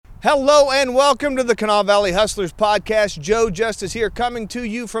Hello and welcome to the Kanawha Valley Hustlers podcast. Joe Justice here, coming to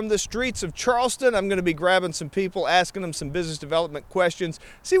you from the streets of Charleston. I'm going to be grabbing some people, asking them some business development questions,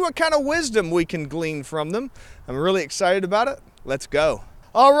 see what kind of wisdom we can glean from them. I'm really excited about it. Let's go.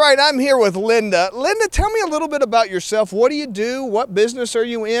 All right, I'm here with Linda. Linda, tell me a little bit about yourself. What do you do? What business are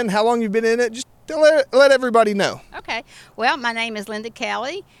you in? How long you've been in it? Just let everybody know. Okay. Well, my name is Linda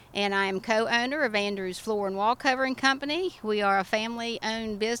Kelly, and I am co-owner of Andrews Floor and Wall Covering Company. We are a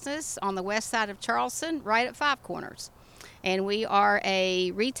family-owned business on the west side of Charleston, right at Five Corners. And we are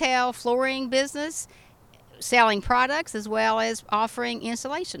a retail flooring business, selling products as well as offering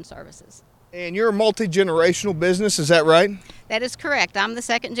installation services. And you're a multi-generational business, is that right? That is correct. I'm the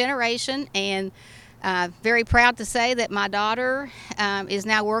second generation, and very proud to say that my daughter is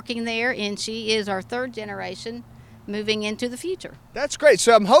now working there, and she is our third generation moving into the future. That's great.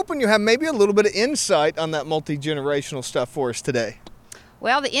 So I'm hoping you have maybe a little bit of insight on that multi-generational stuff for us today.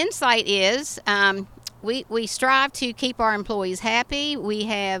 Well, the insight is we strive to keep our employees happy. We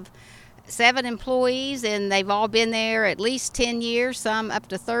have 7 employees, and they've all been there at least 10 years, some up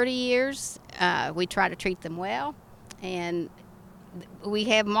to 30 years. We try to treat them well, and we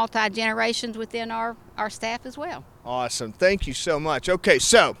have multi-generations within our staff as well. Awesome. Thank you so much. Okay,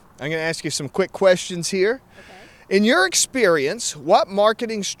 so I'm going to ask you some quick questions here. Okay. In your experience, what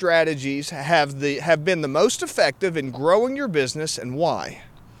marketing strategies have been the most effective in growing your business, and why?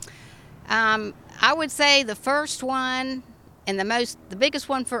 I would say the first one and the biggest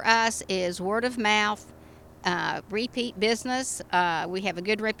one for us is word of mouth, repeat business. We have a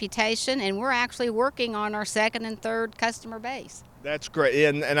good reputation, and we're actually working on our second and third customer base. That's great.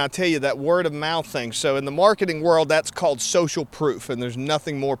 And I tell you, that word of mouth thing, so in the marketing world, that's called social proof, and there's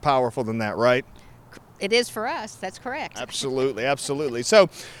nothing more powerful than that, right? It is for us. That's correct. Absolutely, absolutely. So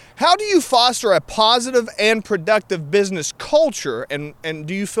how do you foster a positive and productive business culture, and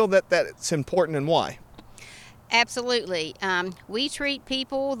do you feel that that's important, and why? Absolutely. We treat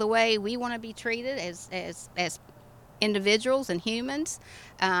people the way we want to be treated as individuals and humans.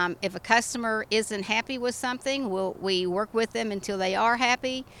 If a customer isn't happy with something, we work with them until they are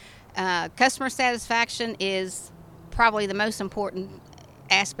happy. Customer satisfaction is probably the most important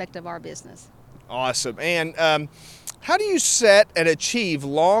aspect of our business. Awesome. And how do you set and achieve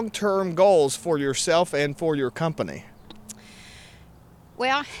long-term goals for yourself and for your company?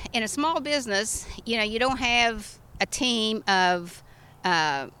 Well, in a small business, you don't have a team of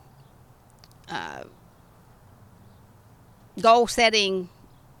goal-setting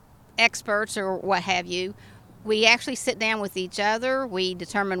experts or what have you. We actually sit down with each other. We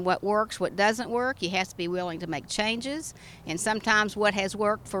determine what works, what doesn't work. You have to be willing to make changes. And sometimes what has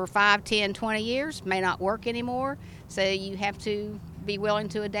worked for 5, 10, 20 years may not work anymore. So you have to be willing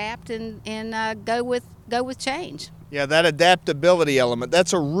to adapt and go with change. Yeah, that adaptability element,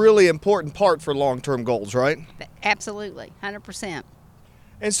 that's a really important part for long-term goals, right? Absolutely, 100%.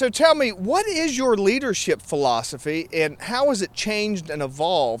 And so tell me, what is your leadership philosophy, and how has it changed and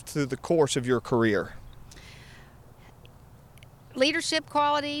evolved through the course of your career? Leadership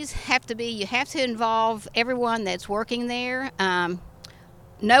qualities you have to involve everyone that's working there.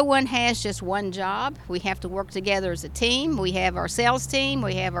 No one has just one job. We have to work together as a team. We have our sales team,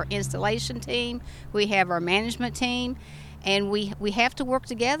 we have our installation team, we have our management team, and we have to work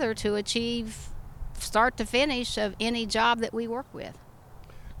together to achieve start to finish of any job that we work with.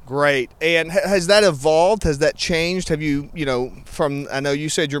 Great. And has that evolved? Has that changed? Have you, I know you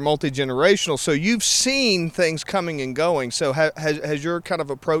said you're multi-generational, so you've seen things coming and going. So has your kind of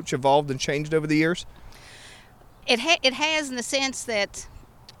approach evolved and changed over the years? It has, in the sense that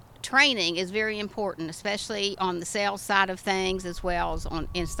training is very important, especially on the sales side of things as well as on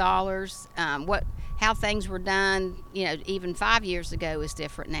installers. How things were done, even 5 years ago is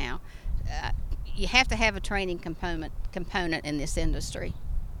different now. You have to have a training component in this industry.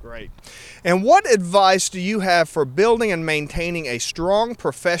 Great. And what advice do you have for building and maintaining a strong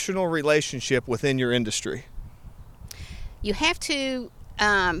professional relationship within your industry? You have to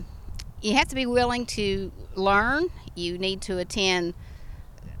be willing to learn. You need to attend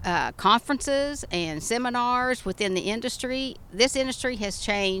conferences and seminars within the industry. This industry has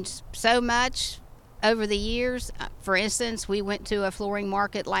changed so much over the years. For instance, we went to a flooring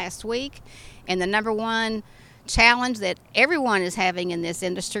market last week, and the number one challenge that everyone is having in this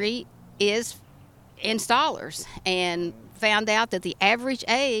industry is installers, and found out that the average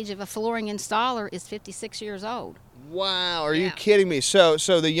age of a flooring installer is 56 years old. Wow, are you kidding me? So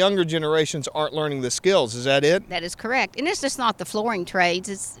the younger generations aren't learning the skills, is that it? That is correct. And it's just not the flooring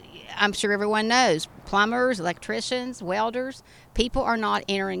trades. I'm sure everyone knows, plumbers, electricians, welders, people are not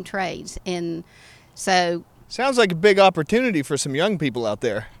entering trades. And so sounds like a big opportunity for some young people out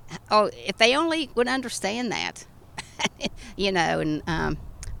there. Oh, if they only would understand that, and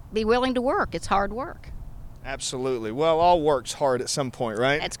be willing to work. It's hard work. Absolutely. Well, all work's hard at some point,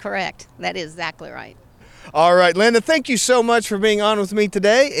 right? That's correct. That is exactly right. All right, Linda, thank you so much for being on with me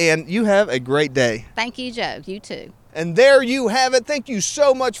today, and you have a great day. Thank you, Joe. You too. And there you have it. Thank you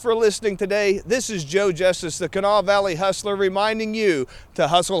so much for listening today. This is Joe Justice, the Kanawha Valley Hustler, reminding you to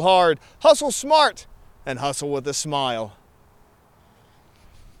hustle hard, hustle smart, and hustle with a smile.